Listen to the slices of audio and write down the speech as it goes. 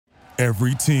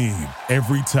Every team,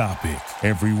 every topic,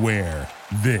 everywhere.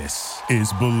 This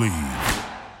is Believe.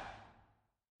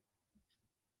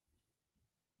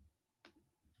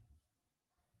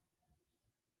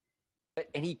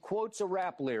 And he quotes a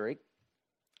rap lyric.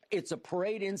 It's a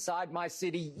parade inside my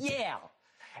city. Yeah.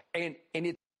 And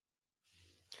it.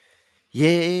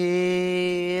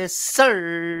 Yes,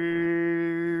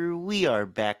 sir. We are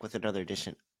back with another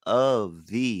edition of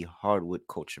the Hardwood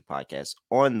Culture Podcast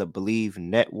on the Believe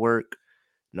Network.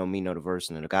 No me, no the verse,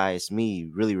 no the guy. It's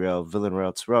me, really real, villain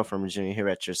real, Terrell from Virginia here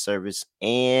at your service.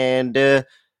 And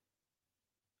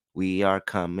we are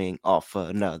coming off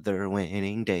another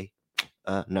winning day.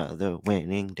 Another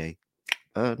winning day.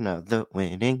 Another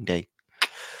winning day.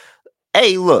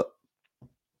 Hey, look.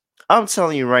 I'm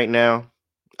telling you right now,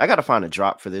 I got to find a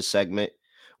drop for this segment.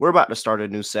 We're about to start a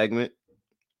new segment,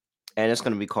 and it's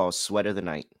going to be called Sweat of the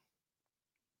Night.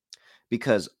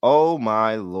 Because, oh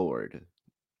my Lord,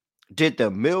 did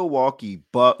the Milwaukee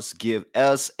Bucks give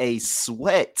us a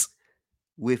sweat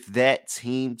with that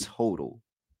team total?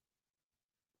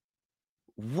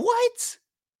 What?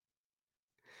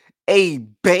 A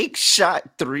bank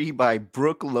shot three by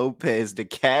Brook Lopez to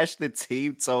cash the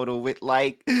team total with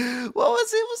what was it? It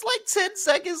was like 10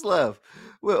 seconds left.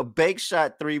 Well, a bank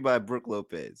shot three by Brook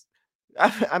Lopez.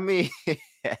 I mean,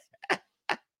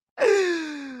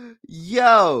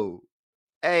 yo,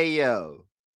 hey, yo.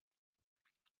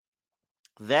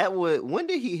 When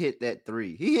did he hit that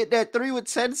three? He hit that three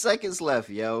with 10 seconds left,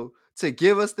 yo, to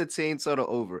give us the team total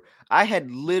over. I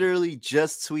had literally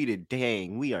just tweeted,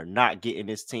 dang, we are not getting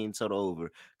this team total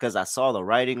over because I saw the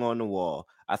writing on the wall.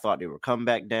 I thought they were coming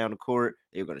back down the court.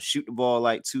 They were going to shoot the ball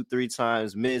like 2-3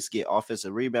 times, miss, get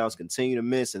offensive rebounds, continue to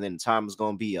miss, and then the time was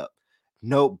going to be up.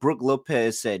 Nope, Brook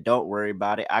Lopez said, don't worry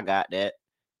about it. I got that.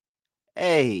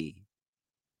 Hey,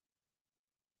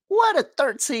 what a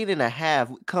 13 and a half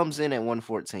comes in at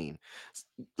 114.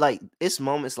 Like, it's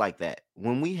moments like that.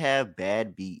 When we have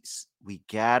bad beats, we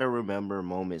got to remember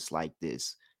moments like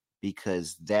this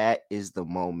because that is the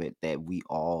moment that we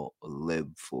all live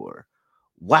for.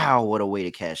 Wow, what a way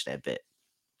to cash that bet.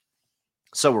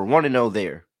 So we're 1-0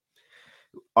 there.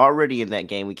 Already in that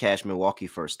game, we cashed Milwaukee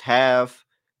first half.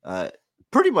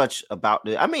 Pretty much about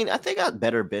the, I mean, I think I got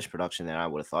better bench production than I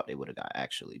would have thought they would have got,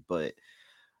 actually. But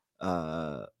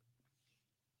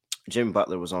Jimmy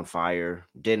Butler was on fire.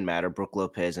 Didn't matter. Brook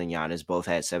Lopez and Giannis both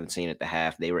had 17 at the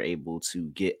half. They were able to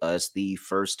get us the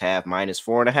first half minus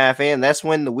 4.5. And that's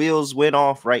when the wheels went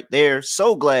off right there.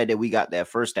 So glad that we got that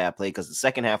first half play because the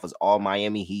second half was all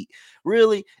Miami Heat.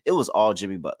 Really, it was all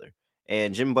Jimmy Butler.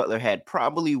 And Jimmy Butler had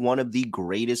probably one of the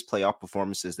greatest playoff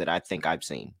performances that I think I've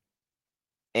seen.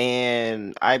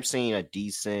 And I've seen a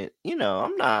decent,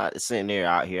 I'm not sitting there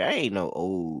out here. I ain't no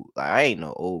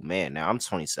old man now. I'm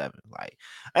 27. Like,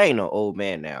 I ain't no old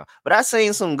man now. But I've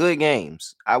seen some good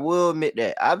games. I will admit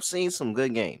that. I've seen some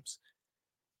good games.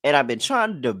 And I've been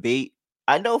trying to debate.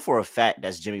 I know for a fact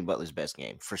that's Jimmy Butler's best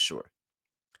game, for sure.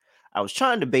 I was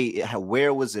trying to debate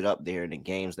where was it up there in the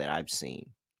games that I've seen.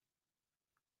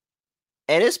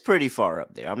 And it's pretty far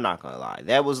up there. I'm not going to lie.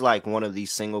 That was like one of the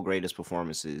single greatest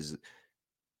performances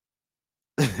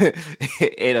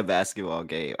in a basketball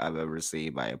game I've ever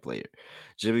seen by a player.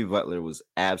 Jimmy Butler was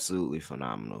absolutely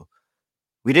phenomenal.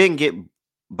 We didn't get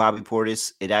Bobby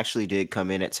Portis. It actually did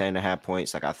come in at 10.5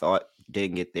 points like I thought.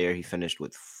 Didn't get there. He finished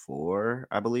with 4,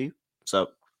 I believe. So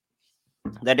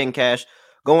that didn't cash.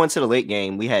 Going to the late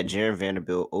game, we had Jaron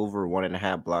Vanderbilt over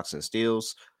 1.5 blocks and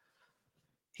steals.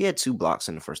 He had 2 blocks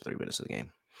in the first 3 minutes of the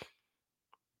game.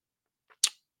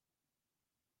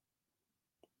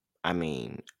 I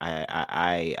mean,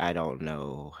 I don't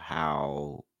know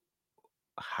how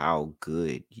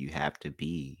good you have to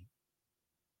be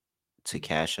to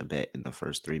cash a bet in the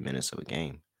first 3 minutes of a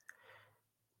game.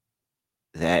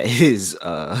 That is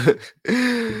that's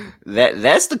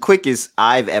the quickest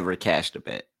I've ever cashed a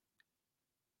bet.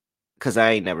 Cause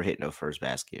I ain't never hit no first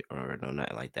basket or no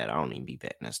nothing like that. I don't even be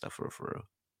betting that stuff for real.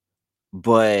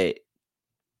 But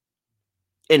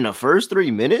in the first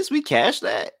 3 minutes, we cashed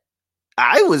that.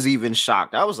 I was even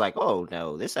shocked. I was like, "Oh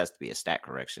no, this has to be a stat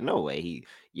correction. No way."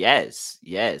 Yes,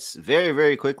 very,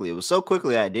 very quickly. It was so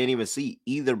quickly I didn't even see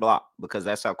either block because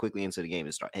that's how quickly into the game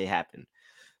it happened.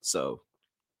 So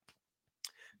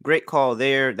great call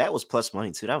there. That was plus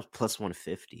money too. That was plus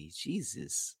 150.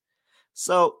 Jesus.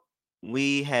 So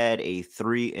we had a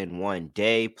 3-1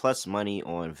 day plus money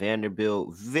on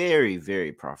Vanderbilt. Very,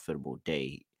 very profitable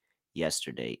day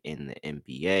yesterday in the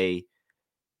NBA.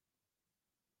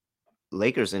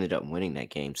 Lakers ended up winning that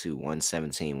game too,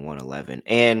 117-111.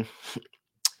 And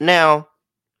now,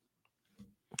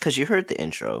 because you heard the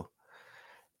intro,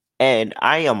 and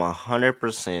I am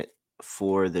 100%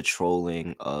 for the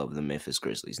trolling of the Memphis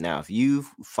Grizzlies. Now, if you've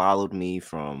followed me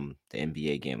from the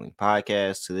NBA Gambling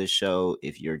Podcast to this show,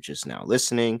 if you're just now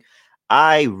listening,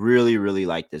 I really, really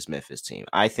like this Memphis team.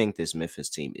 I think this Memphis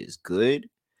team is good.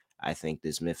 I think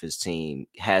this Memphis team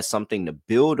has something to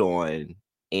build on.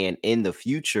 And in the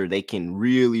future, they can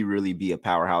really, really be a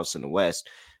powerhouse in the West.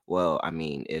 Well, I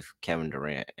mean, if Kevin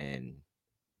Durant and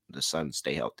the Suns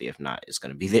stay healthy. If not, it's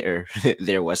going to be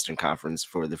their Western Conference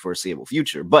for the foreseeable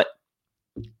future. But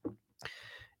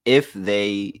if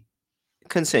they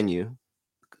continue,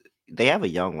 they have a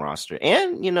young roster,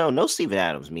 and no Steven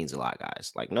Adams means a lot,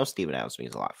 guys. Like no Steven Adams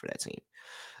means a lot for that team.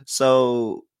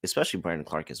 So especially Brandon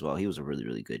Clark as well. He was a really,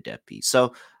 really good depth piece.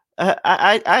 So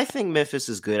I think Memphis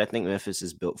is good. I think Memphis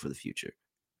is built for the future.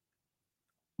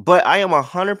 But I am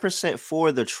 100%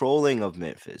 for the trolling of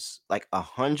Memphis. Like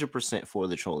 100% for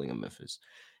the trolling of Memphis.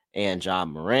 And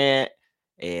John Morant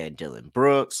and Dylan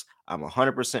Brooks. I'm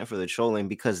 100% for the trolling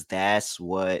because that's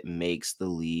what makes the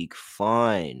league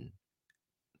fun.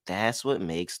 That's what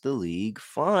makes the league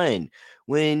fun.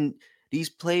 When these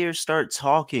players start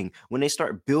talking, when they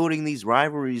start building these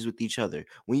rivalries with each other,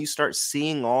 when you start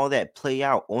seeing all that play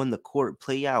out on the court,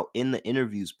 play out in the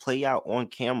interviews, play out on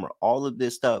camera, all of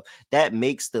this stuff, that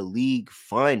makes the league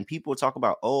fun. People talk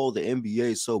about, oh, the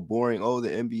NBA is so boring. Oh, the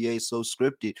NBA is so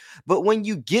scripted. But when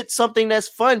you get something that's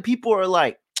fun, people are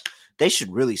like, they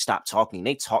should really stop talking.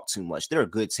 They talk too much. They're a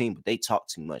good team, but they talk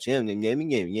too much.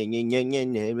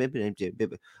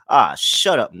 Ah,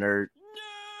 shut up, nerd.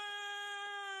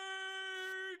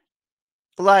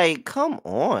 Like, come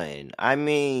on. I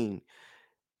mean,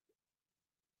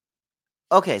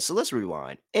 okay, so let's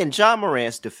rewind. In John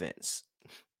Morant's defense,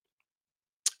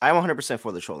 I'm 100%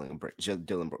 for the trolling of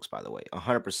Dylan Brooks, by the way.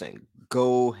 100%.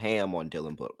 Go ham on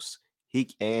Dylan Brooks.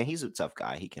 He's a tough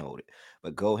guy. He can hold it.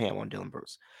 But go ham on Dylan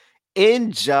Brooks.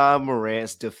 In John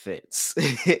Morant's defense,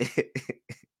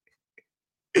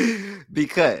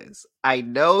 because I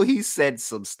know he said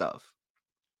some stuff.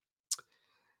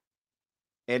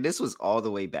 And this was all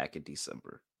the way back in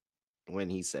December when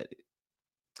he said it.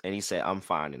 And he said, I'm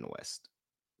fine in the West.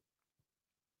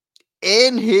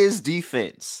 In his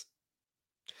defense,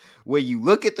 when you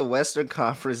look at the Western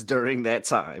Conference during that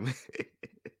time,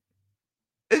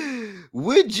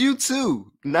 would you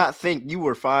too not think you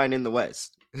were fine in the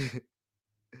West?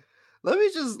 Let me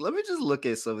just look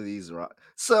at some of these.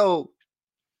 So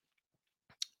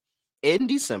in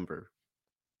December,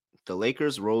 the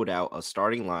Lakers rolled out a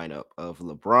starting lineup of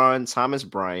LeBron, Thomas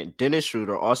Bryant, Dennis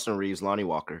Schroeder, Austin Reeves, Lonnie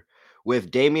Walker,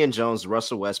 with Damian Jones,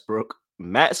 Russell Westbrook,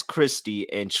 Max Christie,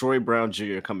 and Troy Brown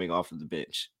Jr. coming off of the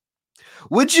bench.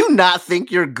 Would you not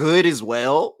think you're good as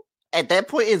well at that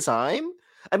point in time?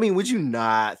 I mean, would you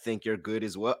not think you're good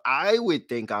as well? I would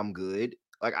think I'm good.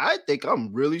 Like, I think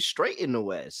I'm really straight in the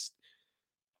West.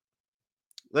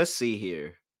 Let's see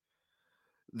here.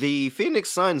 The Phoenix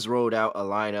Suns rolled out a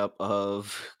lineup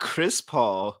of Chris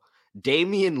Paul,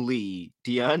 Damian Lee,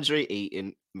 DeAndre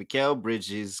Ayton, Mikal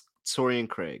Bridges, Torian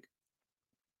Craig.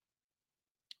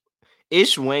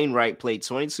 Ish Wainwright played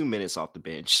 22 minutes off the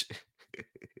bench.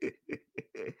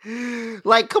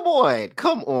 Like, come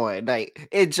on. Like,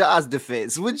 in Ja's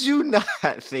defense, would you not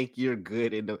think you're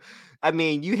good in the? I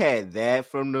mean, you had that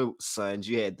from the Suns,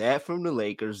 you had that from the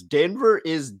Lakers. Denver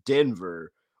is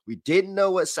Denver. We didn't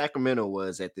know what Sacramento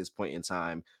was at this point in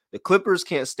time. The Clippers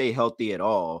can't stay healthy at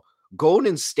all.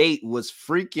 Golden State was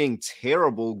freaking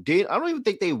terrible. I don't even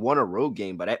think they won a road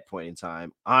game by that point in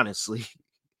time, honestly.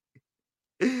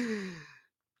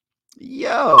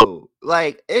 Yo,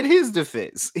 like in his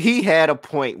defense, he had a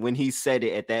point when he said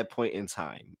it at that point in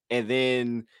time, and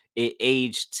then it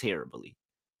aged terribly.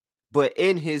 But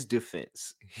in his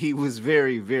defense, he was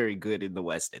very, very good in the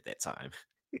West at that time.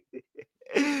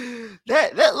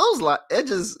 That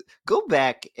just go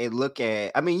back and look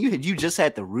at. I mean, you just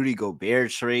had the Rudy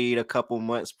Gobert trade a couple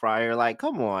months prior. Like,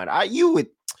 come on, you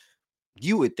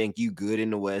would think you good in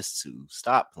the West too.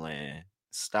 Stop playing.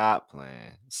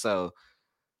 So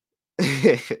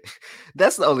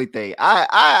that's the only thing.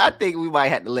 I think we might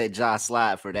have to let Josh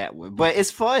slide for that one. But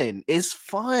it's fun. It's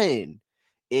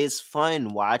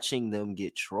fun watching them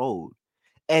get trolled.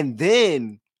 And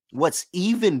then what's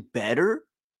even better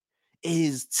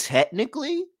is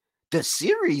technically the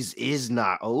series is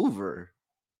not over.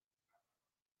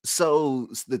 So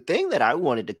the thing that I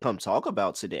wanted to come talk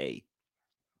about today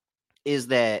is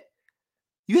that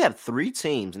you have 3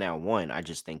 teams now. One, I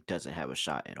just think doesn't have a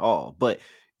shot at all. But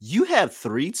you have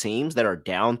 3 teams that are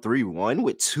down 3-1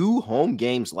 with 2 home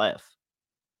games left.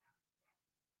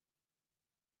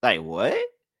 Like, what?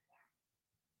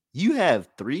 You have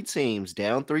 3 teams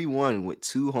down 3-1 with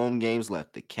 2 home games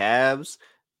left. The Cavs,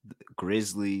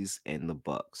 Grizzlies, and the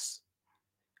Bucks.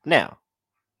 Now,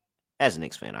 as a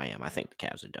Knicks fan, I think the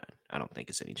Cavs are done. I don't think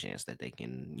it's any chance that they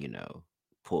can,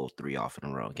 pull 3 off in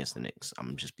a row against the Knicks. I'm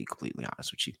gonna just be completely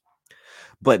honest with you.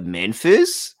 But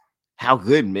Memphis, how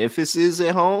good Memphis is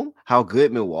at home, how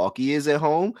good Milwaukee is at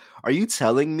home. Are you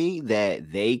telling me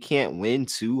that they can't win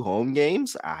 2 home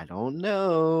games? I don't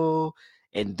know.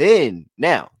 And then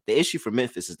now the issue for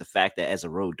Memphis is the fact that as a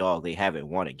road dog, they haven't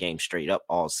won a game straight up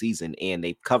all season, and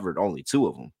they covered only 2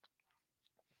 of them,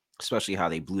 especially how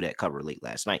they blew that cover late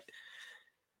last night.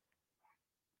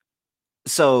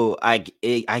 So I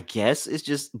guess it's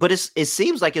just, but it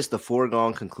seems like it's the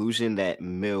foregone conclusion that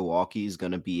Milwaukee is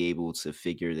going to be able to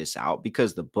figure this out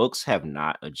because the books have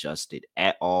not adjusted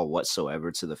at all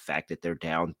whatsoever to the fact that they're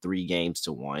down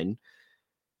 3-1.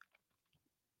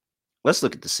 Let's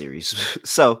look at the series.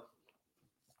 So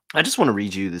I just want to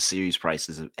read you the series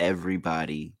prices of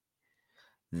everybody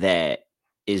that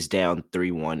is down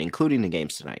 3-1, including the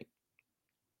games tonight.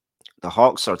 The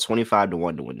Hawks are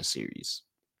 25-1 to win the series.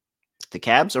 The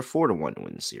Cavs are 4-1 to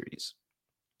win the series.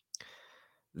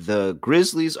 The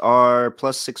Grizzlies are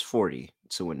plus 640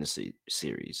 to win the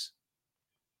series.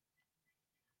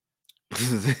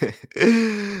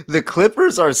 The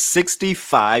Clippers are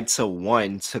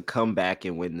 65-1 to come back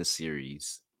and win the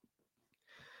series.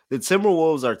 The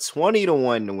Timberwolves are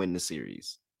 20-1 to win the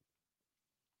series.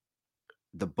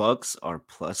 The Bucks are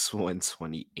plus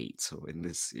 128 to win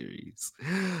this series.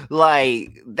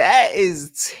 Like, that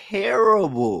is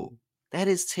terrible. That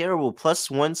is terrible.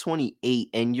 Plus 128,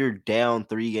 and you're down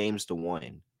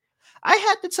 3-1. I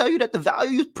had to tell you that the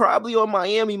value is probably on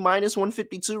Miami minus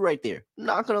 152 right there. I'm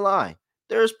not going to lie.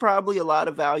 There's probably a lot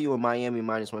of value in Miami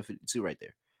minus 152 right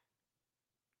there.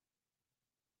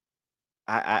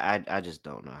 I just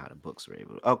don't know how the books were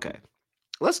able to. Okay,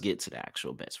 let's get to the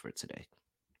actual bets for today.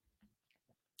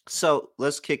 So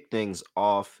let's kick things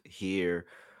off here.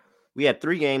 We had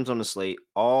 3 games on the slate,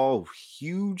 all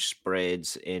huge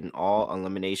spreads in all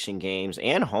elimination games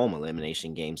and home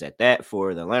elimination games at that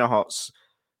for the Atlanta Hawks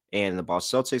and the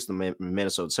Boston Celtics, the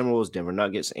Minnesota Timberwolves, Denver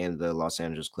Nuggets, and the Los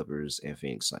Angeles Clippers and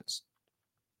Phoenix Suns.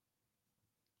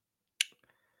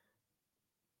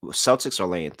 Celtics are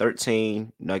laying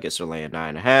 13. Nuggets are laying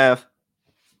 9.5.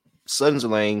 Suns are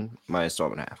laying minus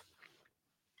 12.5.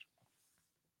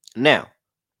 Now,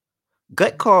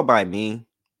 gut call by me.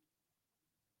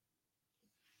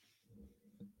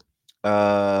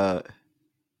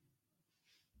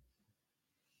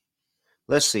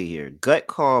 Let's see here. Gut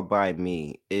call by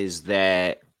me is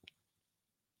that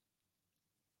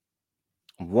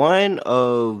one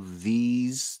of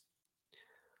these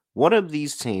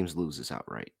teams loses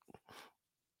outright.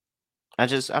 I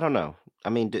don't know. I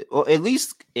mean, well, at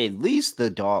least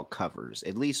the dog covers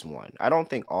at least one. I don't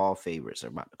think all favorites are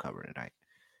about to cover tonight.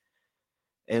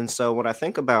 And so when I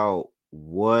think about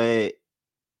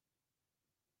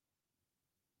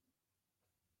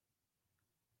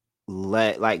when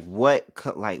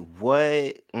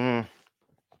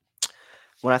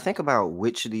I think about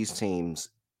which of these teams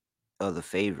of the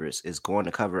favorites is going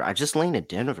to cover, I just lean to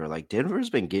Denver. Like, Denver's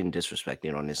been getting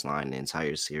disrespected on this line the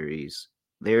entire series.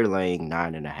 They're laying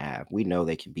 9.5. We know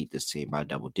they can beat this team by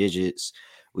double digits.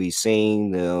 We've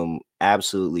seen them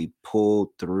absolutely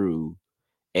pull through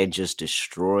and just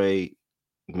destroy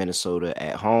Minnesota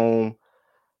at home.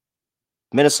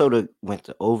 Minnesota went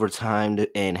to overtime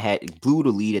and blew the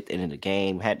lead at the end of the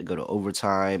game, had to go to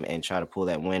overtime and try to pull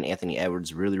that win. Anthony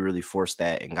Edwards really, really forced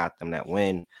that and got them that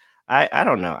win. I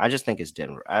don't know. I just think it's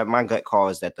Denver. My gut call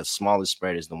is that the smallest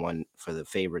spread is the one for the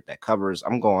favorite that covers.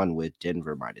 I'm going with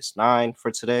Denver minus 9 for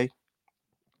today.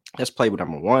 That's play with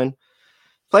number 1.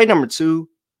 Play number 2,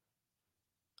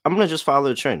 I'm going to just follow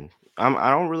the trend.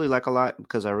 I don't really like a lot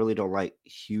because I really don't like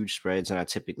huge spreads, and I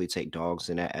typically take dogs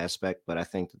in that aspect, but I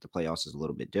think that the playoffs is a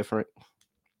little bit different.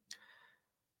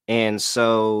 And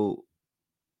so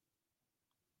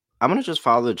I'm going to just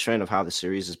follow the trend of how the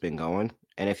series has been going.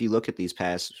 And if you look at these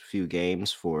past few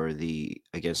games with the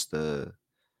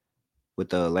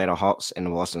Atlanta Hawks and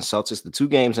the Boston Celtics, the 2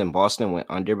 games in Boston went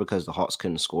under because the Hawks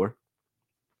couldn't score.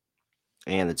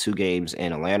 And the 2 games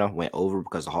in Atlanta went over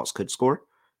because the Hawks could score.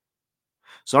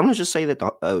 So I'm going to just say that,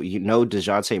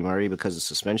 DeJounte Murray, because of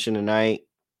suspension tonight,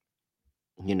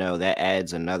 that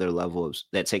adds another level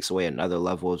that takes away another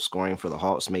level of scoring for the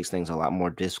Hawks, makes things a lot more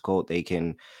difficult. They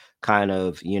can kind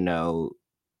of,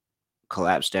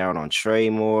 collapse down on Trey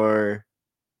more.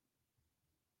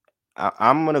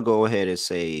 I'm going to go ahead and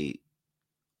say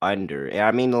under.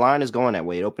 I mean, the line is going that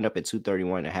way. It opened up at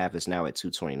 231.5. It's now at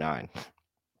 229.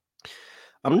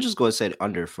 I'm just going to say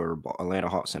under for Atlanta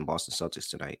Hawks and Boston Celtics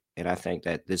tonight. And I think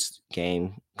that this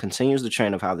game continues the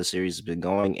trend of how the series has been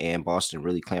going, and Boston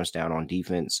really clamps down on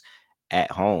defense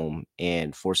at home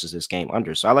and forces this game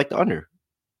under. So I like the under.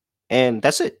 And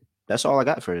that's it. That's all I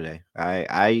got for today.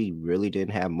 I really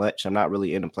didn't have much. I'm not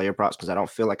really into player props because I don't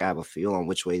feel like I have a feel on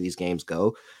which way these games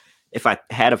go. If I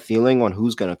had a feeling on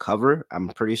who's going to cover, I'm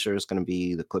pretty sure it's going to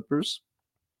be the Clippers.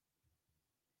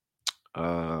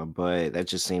 But that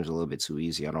just seems a little bit too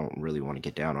easy. I don't really want to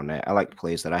get down on that. I like the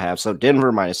plays that I have. So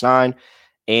Denver -9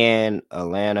 and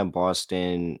Atlanta,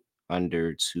 Boston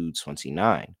under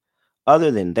 229.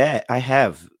 Other than that, I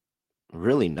have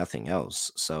really nothing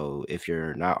else. So if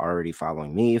you're not already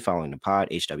following me, following the pod,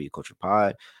 HW Culture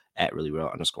Pod at really real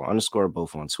 __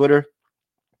 both on Twitter,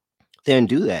 then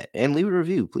do that and leave a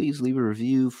review. Please leave a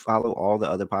review. Follow all the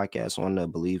other podcasts on the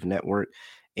Believe Network.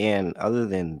 And other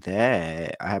than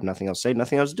that, I have nothing else to say,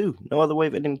 nothing else to do. No other way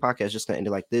of ending the podcast. Just gonna end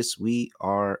it like this. We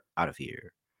are out of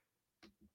here.